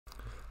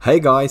Hey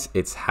guys,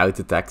 it's How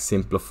to Tech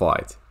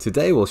Simplified.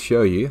 Today we'll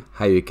show you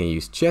how you can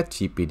use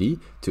ChatGPT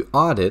to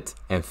audit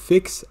and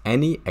fix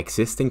any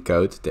existing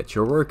code that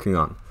you're working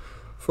on.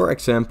 For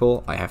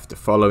example, I have the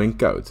following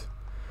code.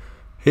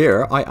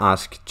 Here I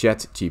ask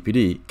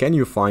ChatGPT, can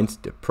you find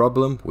the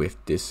problem with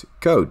this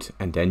code?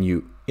 And then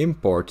you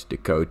import the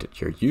code that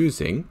you're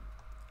using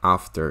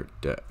after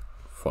the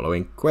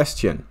following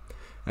question.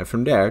 And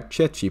from there,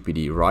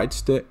 ChatGPT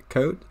writes the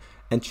code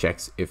and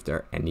checks if there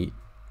are any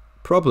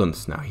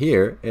problems. Now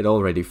here it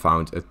already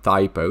found a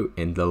typo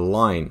in the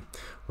line.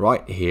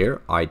 Right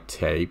here I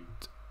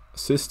typed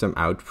system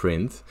out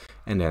print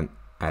and then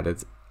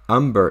added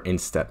umber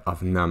instead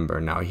of number.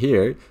 Now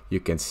here you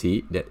can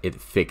see that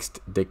it fixed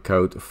the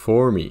code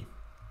for me.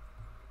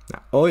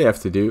 Now all you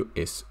have to do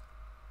is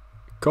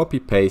copy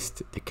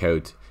paste the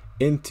code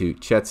into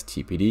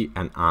ChatGPT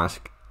and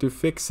ask to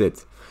fix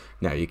it.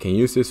 Now you can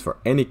use this for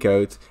any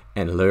code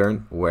and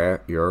learn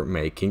where you're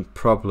making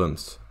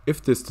problems. If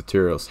this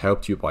tutorial has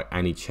helped you by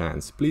any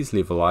chance, please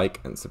leave a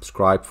like and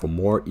subscribe for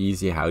more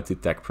easy how to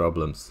tech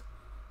problems.